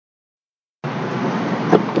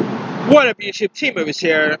What up, YouTube? T-Movies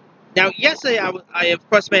here. Now, yesterday I of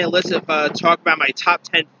course made a list of talk about my top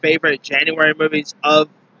 10 favorite January movies of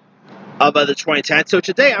the 2010s. So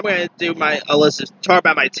today I'm going to do a list of talk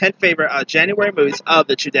about my 10 favorite January movies of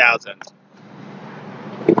the 2000s.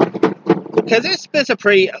 Because it's been some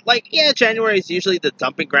pretty January is usually the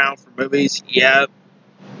dumping ground for movies, yeah.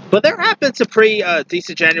 But there have been some pretty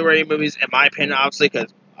decent January movies in my opinion, obviously,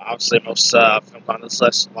 because obviously most films on this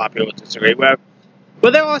list a lot of people disagree with.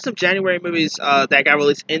 But there are some January movies that got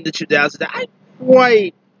released in the 2000s that I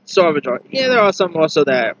quite sort of enjoyed. Yeah, there are some also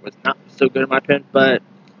that was not so good in my opinion. But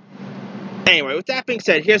anyway, with that being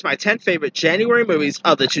said, here's my 10 favorite January movies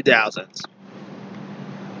of the 2000s.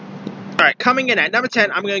 Alright, coming in at number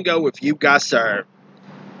 10, I'm going to go with You Got Served.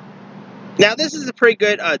 Now, this is a pretty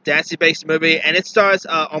good dancing-based movie, and it stars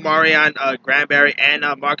Omarion Granberry and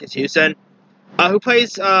Marcus Houston, who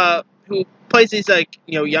plays these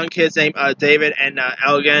young kids named David and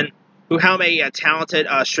Elgin, who helm a talented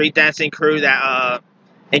street dancing crew that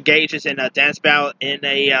engages in a dance battle in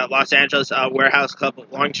a Los Angeles warehouse club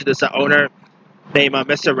belonging to this owner named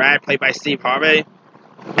Mr. Rad, played by Steve Harvey.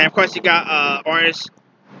 And of course, you got Orange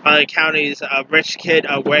County's rich kid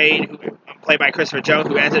Wade, who played by Christopher Joe,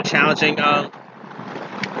 who ends up challenging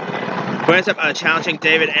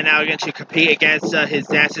David and Elgin to compete against his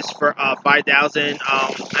dancers for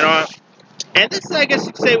 $5,000. And this, I guess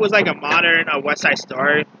you could say, was like a modern West Side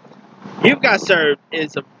Story. You've Got Served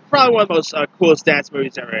is probably one of the most coolest dance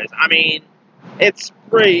movies there is. I mean, it's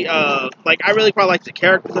pretty, I really quite like the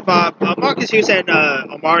characters of Marcus Houston and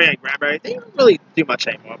Omarion Granberry. They don't really do much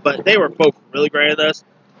anymore, but they were both really great in this.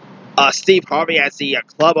 Steve Harvey as the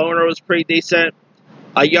club owner was pretty decent.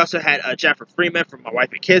 You also had Jennifer Freeman from My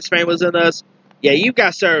Wife and Kids fame was in this. Yeah, You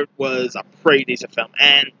Got Served was a pretty decent film,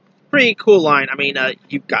 and pretty cool line. I mean,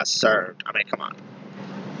 you got served. I mean, come on.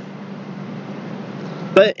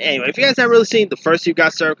 But anyway, if you guys haven't really seen the first You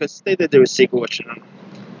Got Served, because they did do a sequel, which,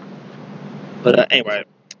 but anyway,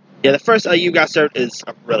 yeah, the first You Got Served is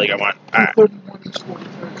a really good one. Alright.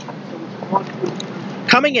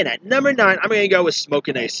 Coming in at number 9, I'm going to go with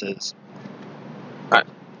Smoking Aces. Alright.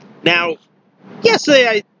 Now, yesterday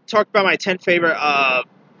I talked about my 10 favorite,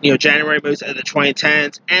 January movies of the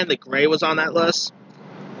 2010s, and The Grey was on that list.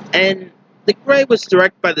 And The Grey was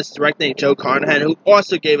directed by this director named Joe Carnahan, who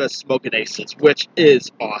also gave us Smoking Aces, which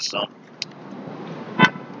is awesome.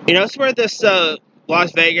 It's where this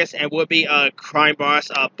Las Vegas and would-be crime boss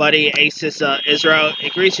Buddy Aces Israel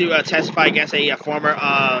agrees to testify against a former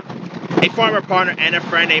partner and a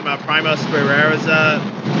friend named Primo Spiraza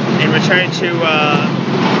in return to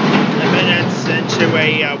evidence into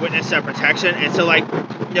a witness protection. And so,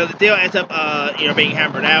 the deal ends up being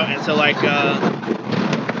hammered out, and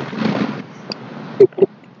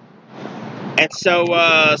so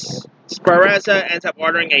Spiraza ends up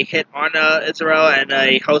ordering a hit on Israel, and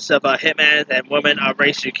a host of hitmen and women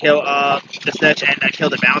race to kill the snitch and kill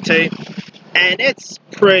the bounty. And it's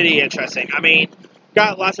pretty interesting. I mean,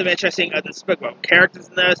 got lots of interesting despicable characters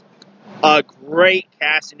in this. A great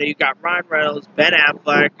cast. You got Ryan Reynolds, Ben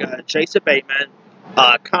Affleck, Jason Bateman,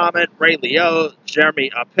 Common, Ray Liotta,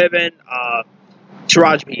 Jeremy Piven,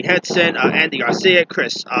 Taraji P. Henson, Andy Garcia,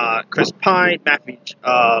 Chris Pine, Matthew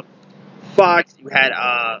Fox. You had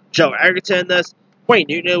Joe Egerton in this. Wayne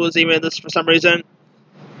Newton was even in this for some reason.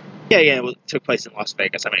 Yeah, it took place in Las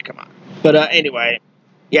Vegas. I mean, come on. But anyway,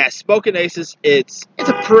 yeah, Smoking Aces. It's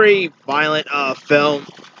a pretty violent film.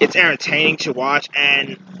 It's entertaining to watch,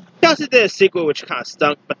 and they also did a sequel which kind of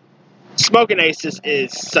stunk. But Smoking Aces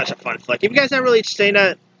is such a fun flick. If you guys haven't really seen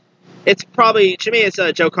it, it's probably, to me, it's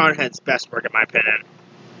Joe Carnahan's best work in my opinion.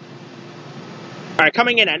 Alright,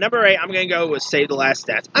 coming in at number 8, I'm going to go with Save the Last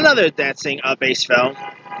Dance, another dancing-based film.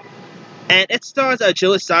 And it stars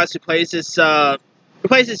Julia Stiles, who plays this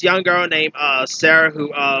young girl named Sarah,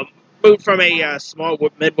 who moved from a small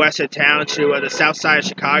Midwestern town to the south side of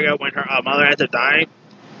Chicago when her mother ends up dying.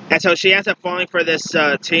 And so she ends up falling for this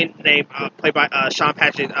teen named, played by Sean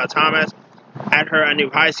Patrick Thomas, at her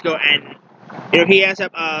new high school, and he ends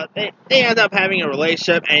up, they end up having a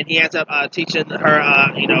relationship, and he ends up teaching her,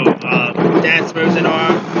 dance moves and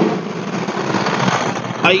all.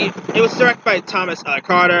 It was directed by Thomas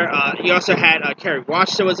Carter. He also had Kerry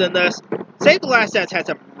Washington was in this. Save the Last Dance had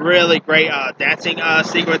some really great dancing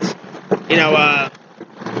sequence.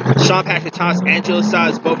 Sean Patrick Thomas and Julia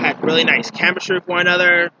Stiles both had really nice chemistry with one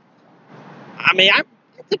another. I mean,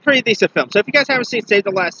 it's a pretty decent film. So if you guys haven't seen Save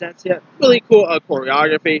the Last Dance yet, really cool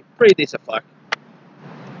choreography, pretty decent flick.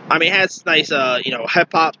 I mean, it has nice,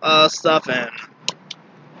 hip-hop stuff, and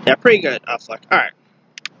yeah, pretty good flick. Alright.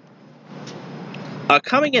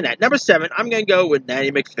 Coming in at number 7, I'm going to go with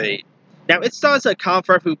Nanny McPhee. Now, it stars a Colin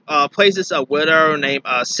Firth who plays this widow named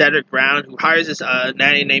Cedric Brown, who hires this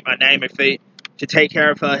nanny named Nanny McPhee to take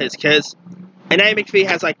care of his kids. And Nanny McPhee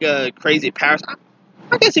has like a crazy powers.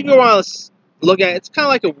 I guess if you want to look at it, it's kind of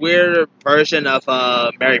like a weird version of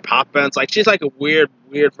Mary Poppins. Like, she's like a weird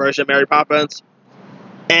version of Mary Poppins.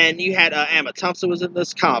 And you had Emma Thompson was in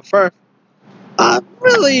this, Colin Firth.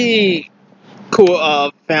 Really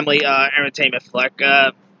cool family entertainment flick.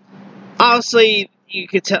 Obviously, you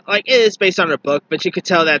could tell, like, it is based on a book, but you could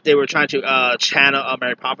tell that they were trying to channel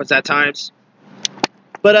Mary Poppins at times.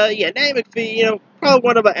 But yeah, Nanny McPhee, probably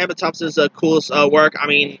one of Emma Thompson's coolest work. I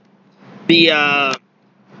mean, the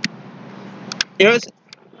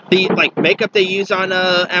the like makeup they use on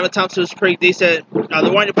Emma Thompson was pretty decent.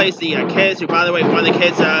 The one who plays the kids, who by the way, one of the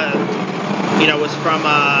kids,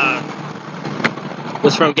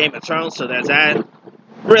 was from Game of Thrones, so there's that.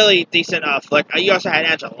 Really decent flick. You also had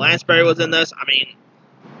Angela Lansbury was in this. I mean,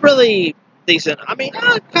 really decent. I mean,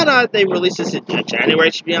 kind of they released this in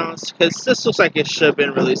January, to be honest, because this looks like it should have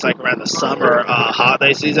been released like around the summer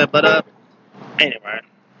holiday season. But anyway.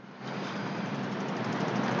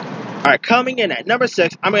 Alright, coming in at number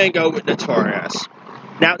 6, I'm going to go with Notorious.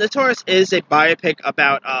 Now, Notorious is a biopic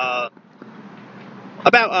about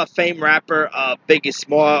famed rapper Biggie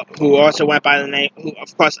Small, who also went by the name, who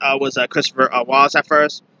of course was Christopher Wallace at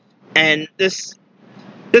first. And this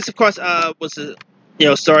of course was a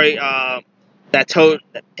story that told,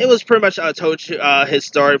 it was pretty much told his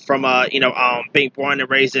story from being born and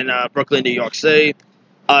raised in Brooklyn, New York City,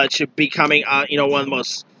 to becoming one of the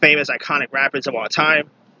most famous iconic rappers of all time.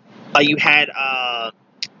 You had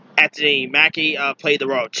Anthony Mackie played the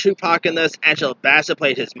role of Tupac in this. Angela Bassett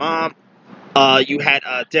played his mom. You had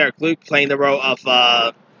Derek Luke playing the role of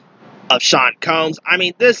Sean Combs. I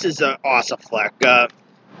mean, this is an awesome flick. I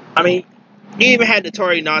mean, you even had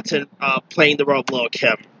Tori Naughton playing the role of Lil'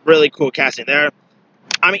 Kim. Really cool casting there.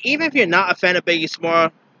 I mean, even if you're not a fan of Biggie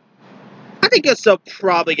Small, I think you'll still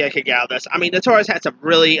probably get a kick out of this. I mean, Notorious had some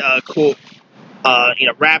really cool,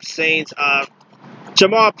 rap scenes.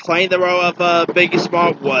 Jamal playing the role of Biggie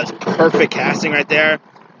Small was perfect casting right there.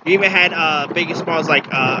 You even had Biggie Small's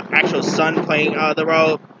actual son playing the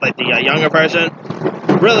role, like the younger version.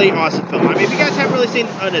 Really awesome film. I mean, if you guys haven't really seen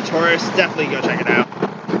Notorious, definitely go check it out.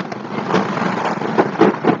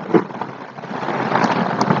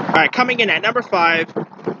 Alright, coming in at number 5.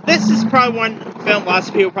 This is probably one film lots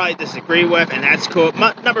of people probably disagree with, and that's cool.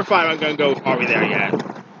 Number 5, I'm going to go with Are We There Yet?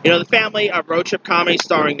 The family road trip comedy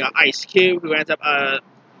starring Ice Cube, who ends up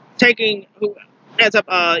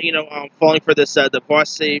falling for this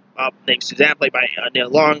divorcee named Suzanne, played by Neil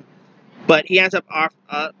Long. But he ends up,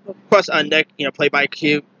 of course, Nick, played by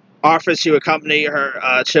Cube, offers to accompany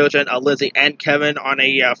her children, Lizzie and Kevin, on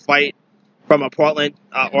a flight from Portland,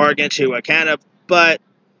 Oregon to Canada. But,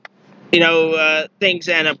 things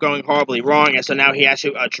end up going horribly wrong, and so now he has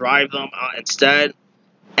to drive them instead.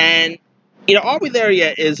 And Are We There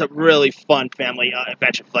Yet is a really fun family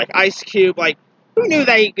adventure flick. Ice Cube, who knew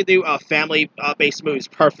that he could do family-based movies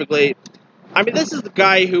perfectly? I mean, this is the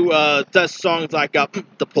guy who does songs like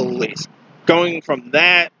The Police. Going from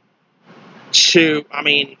that to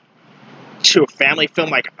a family film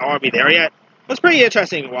like Are We There Yet? It was pretty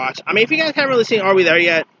interesting to watch. I mean, if you guys haven't really seen Are We There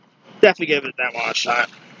Yet, definitely give it that one a shot.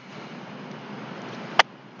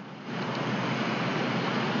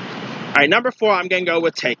 Alright, number 4, I'm going to go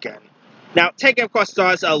with Taken. Now, Taken, of course,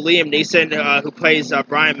 stars Liam Neeson, who plays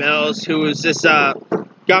Brian Mills, who is this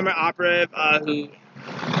government operative who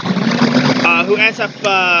ends up,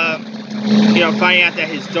 finding out that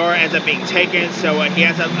his daughter ends up being taken, so he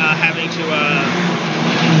ends up having to,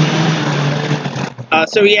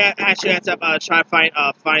 so he actually ends up trying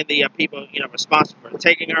to find the people, responsible for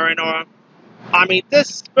taking her and all. I mean,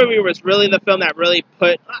 this movie was really the film that really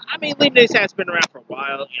put, Liam Neeson has been around for a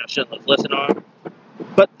while, shouldn't listen to him.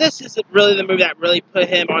 But this is really the movie that really put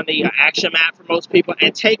him on the action map for most people.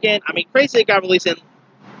 And Taken, crazy, it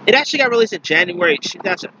actually got released in January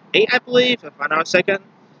 2008, I believe, if I'm not mistaken.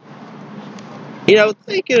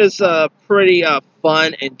 Taken is a pretty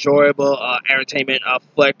fun, enjoyable entertainment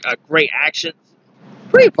flick, great action,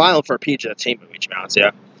 pretty violent for a PG-13 movie, to be honest,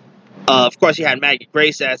 yeah. Of course, you had Maggie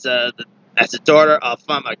Grace as the daughter of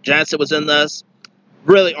Fama Jansen was in this.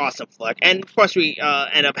 Really awesome flick. And, of course, we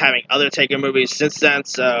end up having other Taken movies since then,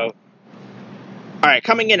 so... Alright,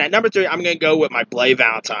 coming in at number 3, I'm going to go with My Bloody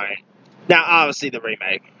Valentine. Now, obviously, the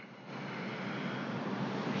remake.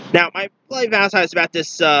 Now, My Bloody Valentine is about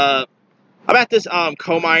this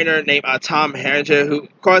coal miner named Tom Herringer, who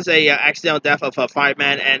caused a accidental death of 5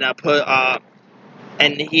 men, and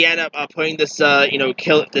he ended up putting this,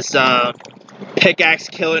 pickaxe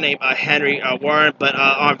killer named Henry Warren. But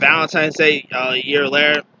on Valentine's Day, a year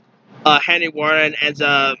later, Henry Warren ends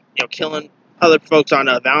up killing other folks on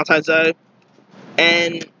Valentine's Day.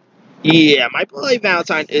 And yeah, My Bloody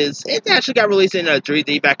Valentine it actually got released in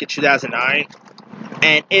 3D back in 2009,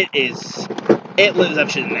 and it lives up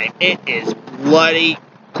to the name. It is bloody,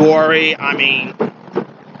 gory. I mean,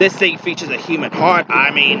 this thing features a human heart.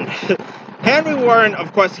 I mean, Henry Warren,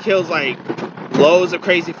 of course, kills like loads of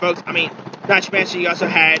crazy folks. I mean, not to mention, you also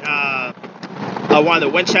had one of the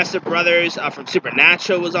Winchester brothers from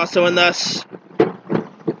Supernatural was also in this.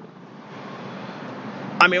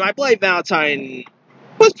 I mean, My Bloody Valentine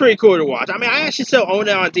was pretty cool to watch. I mean, I actually still own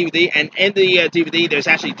it on DVD, and in the DVD, there's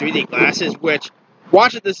actually 3D glasses, which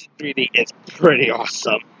watching this in 3D is pretty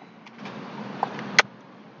awesome.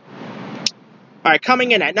 Alright,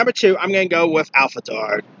 coming in at number 2, I'm going to go with Alpha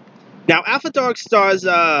Dog. Now, Alpha Dog stars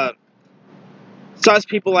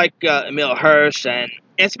people like Emile Hirsch, and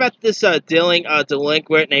it's about this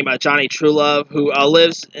delinquent named Johnny Truelove, who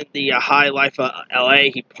lives in the high life of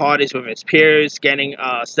LA. He parties with his peers, studying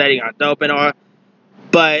on dope and all.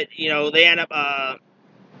 But they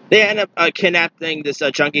end up kidnapping this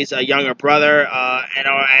junkie's younger brother,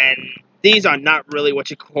 and these are not really what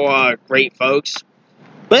you call great folks.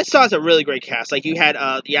 But it stars a really great cast. Like you had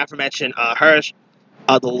the aforementioned Hirsch,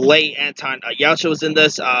 the late Anton Yelchin was in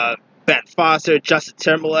this, Ben Foster, Justin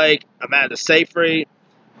Timberlake, Amanda Seyfried,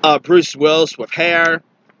 Bruce Willis with hair,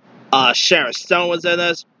 Sharon Stone was in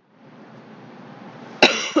this.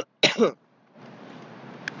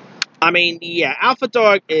 I mean, yeah, Alpha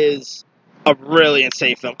Dog is a really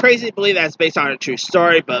insane film. Crazy to believe that it's based on a true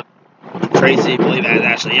story, but crazy to believe that it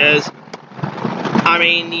actually is. I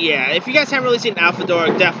mean, yeah, if you guys haven't really seen Alpha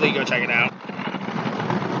Dog, definitely go check it out.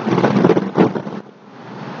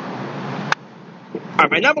 Alright,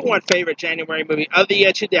 my number 1 favorite January movie of the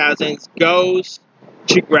year 2000s goes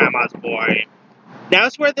to Grandma's Boy. Now,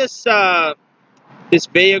 it's where this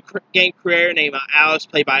video game creator named Alex,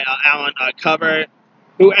 played by Alan Cover,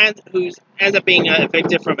 who ends up being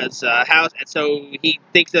evicted from his house, and so he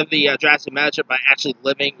thinks of the drastic measure by actually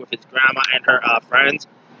living with his grandma and her friends.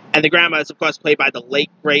 And the grandma is, of course, played by the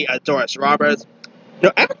late, great Doris Roberts.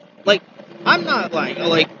 I'm not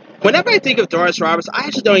lying. Whenever I think of Doris Roberts, I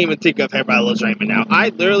actually don't even think of Everybody Loves Raymond now. I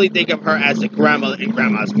literally think of her as the grandma in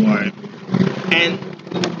Grandma's Boy.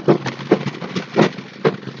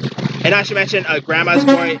 And I should mention, Grandma's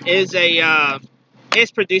Boy is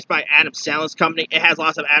it's produced by Adam Sandler's company. It has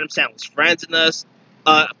lots of Adam Sandler's friends in this.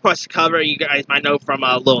 Of course, the cover you guys might know from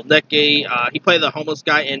Little Nicky. He played the homeless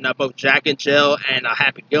guy in both Jack and Jill and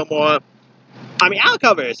Happy Gilmore. I mean, Alan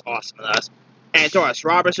Cover is awesome in this. And Doris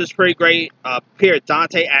Roberts was pretty great. Pierre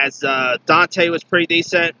Dante as Dante was pretty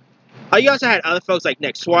decent. You also had other folks like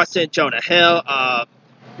Nick Swartzen, Jonah Hill,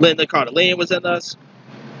 Linda Cardellini was in this.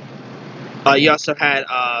 You also had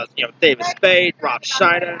David Spade, Rob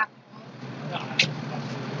Schneider.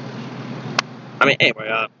 I mean,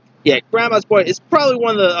 anyway, yeah, Grandma's Boy is probably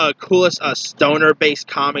one of the coolest stoner-based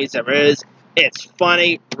comedies there is. It's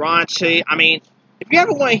funny, raunchy. I mean, if you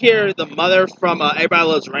ever want to hear the mother from Everybody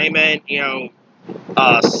Loves Raymond, get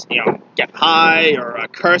high or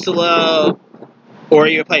curse a little, or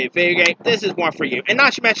you play a video game, this is one for you. And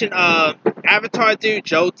not to mention, Avatar dude,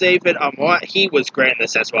 Joe David Amott, he was great in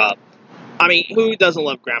this as well. I mean, who doesn't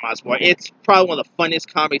love Grandma's Boy? It's probably one of the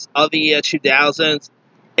funniest comedies of the year 2000s.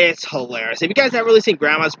 It's hilarious. If you guys haven't really seen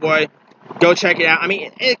Grandma's Boy, go check it out. I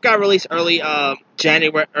mean, it got released early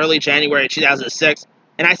January 2006,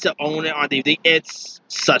 and I still own it on DVD. It's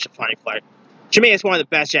such a funny flick. To me, it's one of the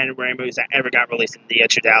best January movies that ever got released in the year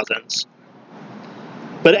 2000s.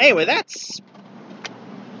 But anyway, that's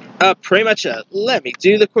pretty much it. Let me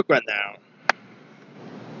do the quick rundown.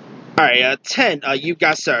 Alright, 10, You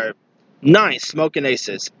Got Served. 9, Smoking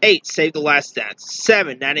Aces. 8, Save the Last Dance.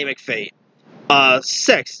 7, Nanny McPhee.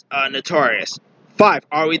 6, Notorious. 5,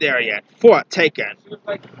 Are We There Yet? 4, Taken.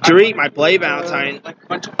 3, My Bloody Valentine.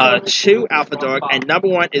 2, Alpha Dog. And number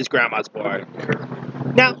 1 is Grandma's Boy.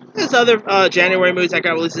 Now, there's other January movies that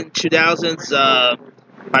got released in the 2000s.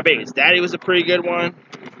 My Baby's Daddy was a pretty good one.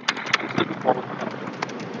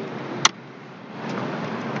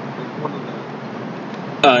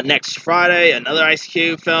 Next Friday, another Ice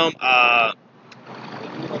Cube film.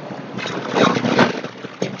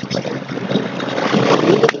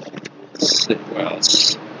 Let's see what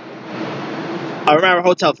else. I remember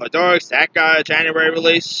Hotel for Dogs. That got a January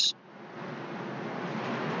release.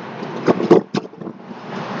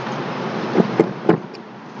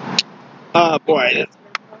 Boy,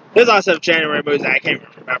 there's also January movies that I can't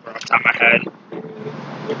even remember off the top of my head.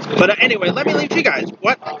 But anyway, let me leave you guys.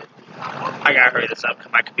 What? I gotta hurry this up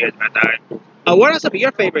because my computer's about to die. What are some of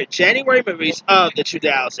your favorite January movies of the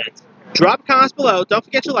 2000s? Drop comments below. Don't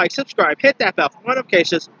forget to like, subscribe, hit that bell for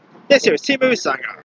notifications. This here is Team Movie signing off.